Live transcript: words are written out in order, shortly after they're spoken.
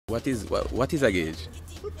What is a Gage?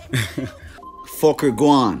 Fucker go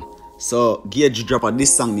on. So Gage drop a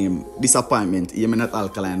this song name Disappointment, You're Not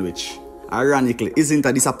Alkaline, which ironically isn't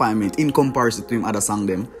a disappointment in comparison to him other song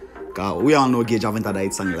them. Cause we all know Gage haven't had a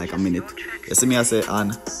hit song in like a minute. You see me I say,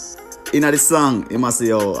 and in this song he must say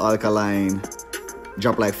yo Alkaline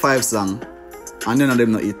drop like 5 songs and none of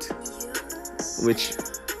them not hit. Which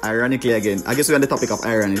ironically again, I guess we're on the topic of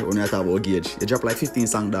irony when we talk about Gage. He drop like 15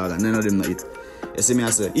 songs dog and none of them not hit. You see me I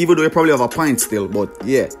say, even though he probably have a point still, but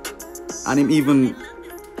yeah. And him even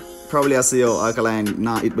probably I say yo Alkaline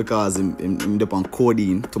not hit because him depend on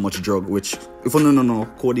codeine, too much drug, which if you no,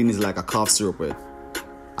 codeine is like a cough syrup way.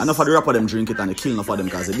 Enough of the rapper them drink it and they kill enough of them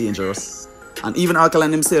because it's dangerous. And even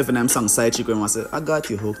Alkaline himself in them song Side Chick when he say, I got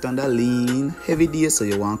you hooked on the lean, heavy day so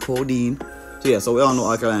you want codeine. So yeah, so we all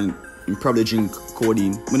know Alkaline probably drink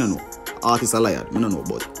codeine. We don't know. Artists are liar. We don't know,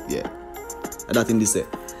 but yeah. That's him this say.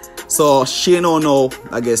 So Shane now,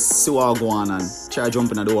 I guess, see what go on and try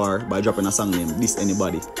jumping at the war by dropping a song named This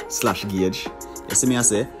Anybody /Gage. You see me I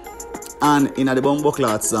say? And in the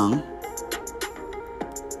Bumbleclad song,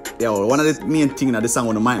 yeah, one of the main things that the song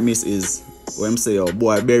one might miss is when I say, oh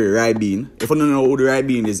boy, bury Rybin. If you don't know who the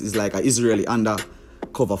Rybin is like an Israeli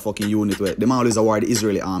undercover fucking unit where them always award the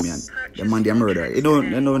Israeli army and the man they are murderer. They don't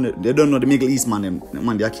know the Middle East man them, the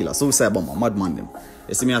man they are killer, suicide bomber, madman them.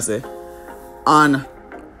 You see me I say? And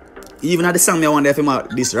even at the song me I want to film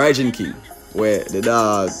this Raging King where the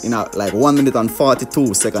dog in like 1 minute and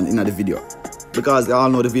 42 seconds in the video. Because they all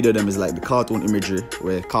know the video them is like the cartoon imagery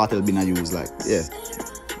where cartel been used like yeah.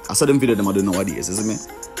 I saw them video them I don't know what it is, you see me?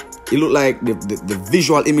 It look like the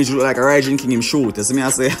visual image look like a Raging King him shoot, you see me I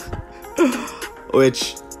say?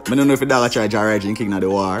 Which I don't know if the dog try to Raging King at the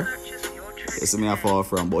war. You see me I fall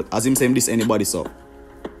from, but as him saying this anybody so.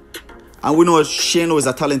 And we know Shane is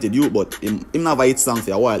a talented youth, but him never hit song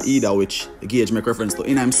for a while either, which Gage make reference to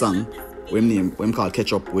in him song when him called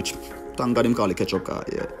Ketch, which thank God him call it Ketch car,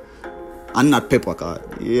 yeah. And not Pepper car,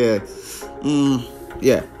 yeah.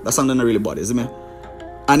 Yeah, that song don't really bother, see me?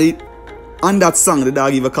 And on that song the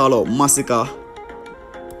dog even call out Massacre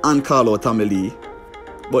and call out Tommy Lee.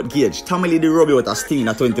 But Gage, Tommy Lee the rub you with a sting in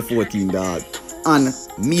 2014 dog. And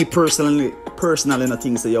me personally I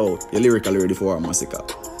think say yo, you're lyrically ready for a Massacre.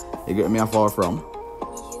 You get me a far from.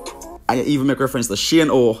 And you even make reference to Shane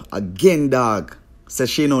O again, dog. Say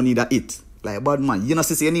Shane O need a hit. Like bad man. You know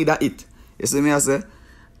say you need a hit. You see me I say?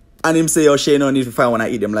 And him say yo Shane O need to find one I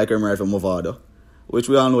hit them like him right from Movado. Which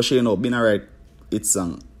we all know Shane O been a right hit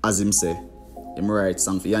song, as him say. Him write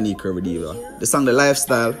song for Yannick Curvy Diva. The song The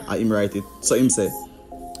Lifestyle, him write it. So him say,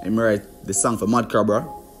 him write the song for Mad Crabber,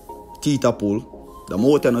 Tita Pool. The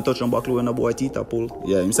motor no touch on back when the boy Tita Pool.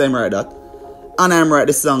 Yeah, him say him write that. And I'm write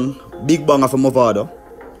the song Big Banger for Movado.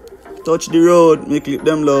 Touch the road, make clip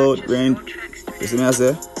them loud, rain. You see me I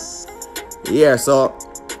say? Yeah, so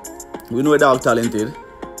we know the dog talented.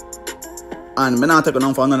 And me not taking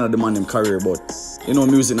on for none of the man in career, but you know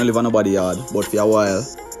music no live on nobody yard. But for a while,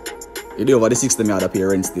 you do over the 60 me had to pay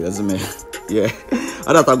rent still, you see me? Yeah.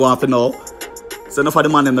 And that I go on for now. So enough of the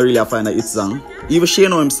man them not really find a hit song. Even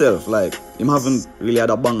Shane himself, like him haven't really had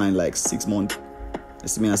a banger in like 6 months. You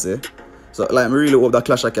see me I say? So like I really hope that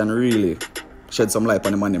Clash can really shed some light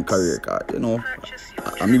on the man them career card, you know.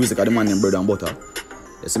 A music of the man them bread and butter.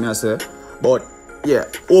 You see me I say? But yeah,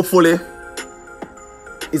 hopefully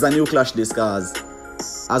it's a new Clash this cause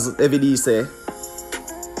as every day say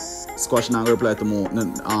Squash not gonna reply to more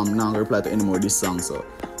not gonna reply to any more this song. So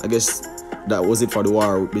I guess that was it for the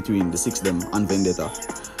war between the 6 them and Vendetta.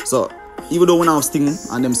 So even though we now have Sting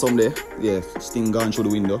and them someday, yeah, Sting gone through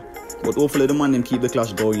the window. But hopefully the man them keep the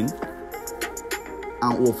Clash going.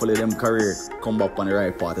 And hopefully them career come back on the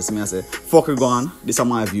right path. That's me I say, fuck you gone. These are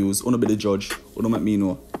my views. You don't be the judge. You don't make me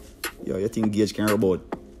know. Yo, you think Gage can about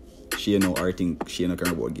Shane or you think Shane can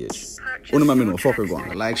about Gage? You don't make me know. Fuck you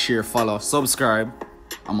gone. Like, share, follow, subscribe.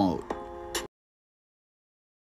 I'm out.